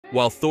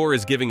While Thor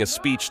is giving a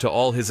speech to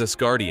all his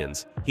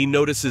Asgardians, he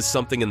notices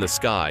something in the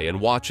sky and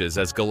watches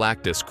as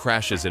Galactus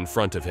crashes in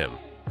front of him.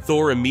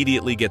 Thor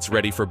immediately gets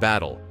ready for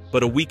battle,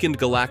 but a weakened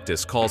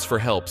Galactus calls for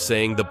help,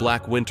 saying the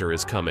Black Winter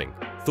is coming.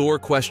 Thor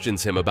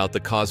questions him about the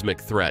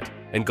cosmic threat,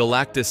 and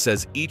Galactus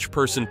says each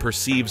person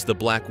perceives the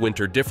Black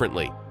Winter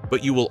differently,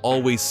 but you will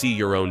always see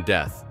your own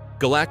death.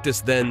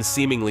 Galactus then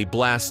seemingly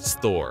blasts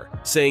Thor,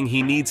 saying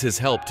he needs his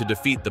help to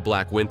defeat the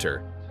Black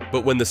Winter.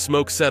 But when the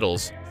smoke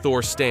settles,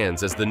 Thor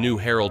stands as the new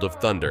Herald of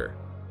Thunder.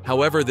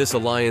 However, this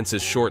alliance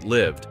is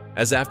short-lived,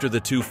 as after the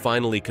two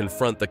finally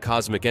confront the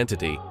cosmic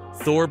entity,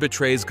 Thor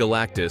betrays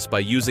Galactus by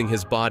using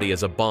his body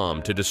as a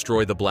bomb to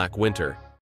destroy the Black Winter.